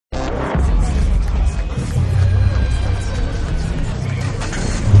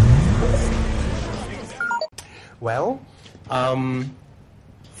Well,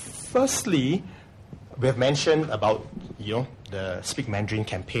 firstly, we have mentioned about the Speak Mandarin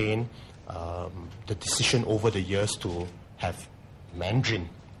campaign, the decision over the years to have Mandarin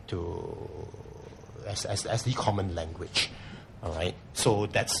as the common language. All right. So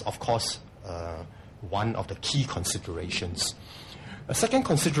that's of course one of the key considerations. A second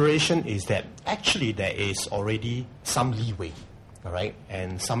consideration is that actually there is already some leeway, all right,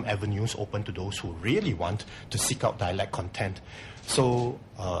 and some avenues open to those who really want to seek out dialect content. So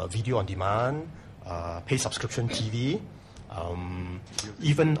video on demand, pay subscription TV,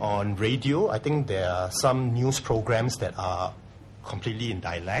 even on radio. I think there are some news programs that are completely in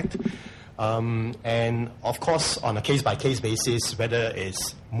dialect. And of course, on a case-by-case basis, whether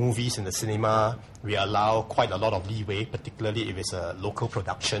it's movies in the cinema, we allow quite a lot of leeway, particularly if it's a local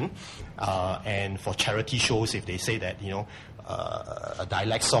production. And for charity shows, if they say that, a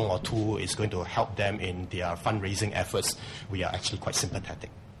dialect song or two is going to help them in their fundraising efforts, we are actually quite sympathetic.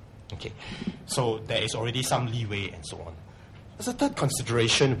 Okay, so there is already some leeway and so on. There's a third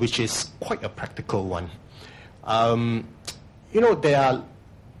consideration, which is quite a practical one. There are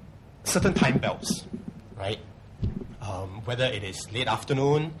certain time belts, right? Whether it is late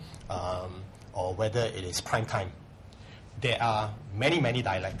afternoon or whether it is prime time. There are many, many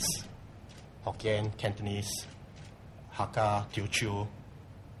dialects: Hokkien, Cantonese, Hakka, Teochew,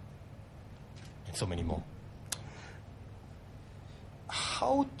 and so many more.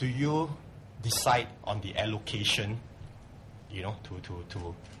 How do you decide on the allocation,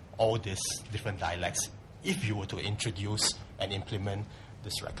 to all these different dialects if you were to introduce and implement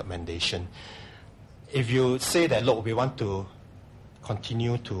this recommendation? If you say that, look, we want to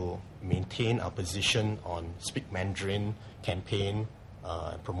continue to maintain our position on Speak Mandarin campaign,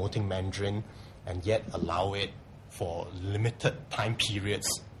 promoting Mandarin, and yet allow it for limited time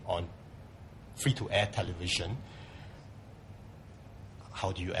periods on free-to-air television,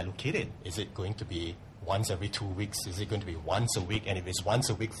 how do you allocate it? Is it going to be once every 2 weeks? Is it going to be once a week? And if it's once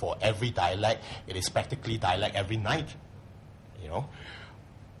a week for every dialect, it is practically dialect every night.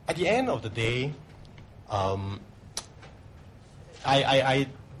 At the end of the day, I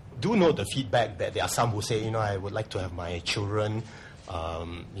do know the feedback that there are some who say, I would like to have my children,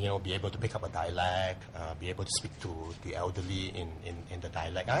 be able to pick up a dialect, be able to speak to the elderly in the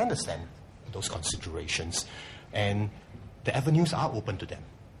dialect. I understand those considerations, and the avenues are open to them,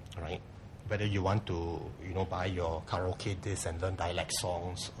 right? Whether you want to, buy your karaoke disc and learn dialect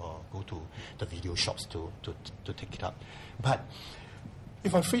songs, or go to the video shops to take it up. But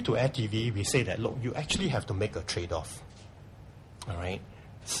if on free-to-air TV, we say that, look, you actually have to make a trade-off, all right?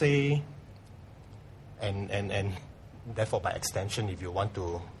 Say, and therefore by extension, if you want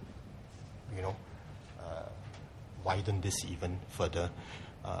to, widen this even further,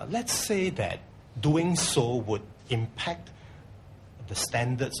 let's say that doing so would impact the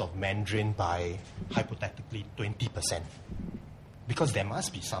standards of Mandarin by hypothetically 20%. Because there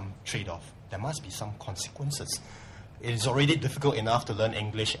must be some trade-off. There must be some consequences. It is already difficult enough to learn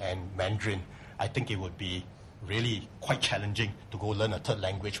English and Mandarin. I think it would be really quite challenging to go learn a third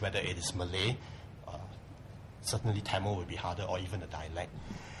language, whether it is Malay, certainly Tamil would be harder, or even a dialect.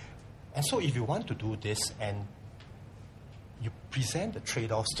 And so if you want to do this and you present the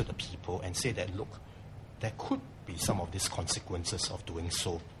trade-offs to the people and say that, look, there could be some of these consequences of doing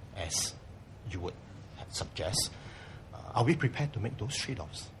so, as you would suggest, are we prepared to make those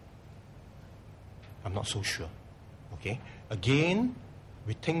trade-offs? I'm not so sure. Okay? Again,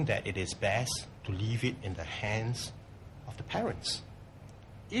 we think that it is best to leave it in the hands of the parents.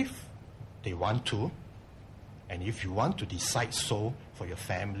 If they want to, and if you want to decide so for your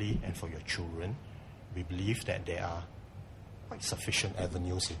family and for your children, we believe that there are quite sufficient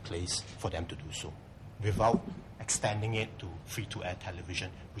avenues in place for them to do so, without extending it to free-to-air television,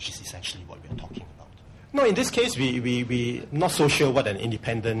 which is essentially what we are talking about. No, in this case, we not so sure what an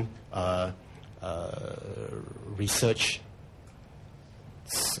independent research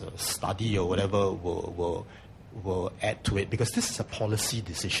study or whatever will add to it, because this is a policy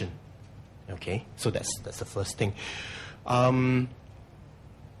decision. Okay, so that's the first thing. The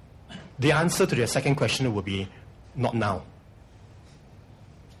answer to your second question would be not now.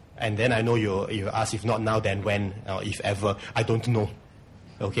 And then I know you ask, if not now, then when, or if ever. I don't know.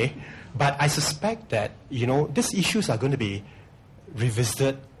 Okay, but I suspect that these issues are going to be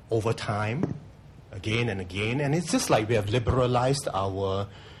revisited over time, again and again, and it's just like we have liberalized our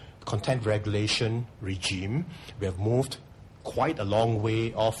content regulation regime. We have moved quite a long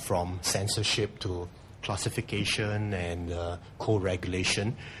way off from censorship to classification and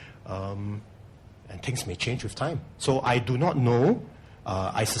co-regulation, and things may change with time. So I do not know.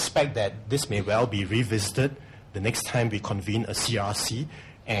 I suspect that this may well be revisited the next time we convene a CRC,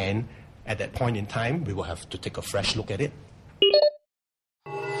 and at that point in time, we will have to take a fresh look at it.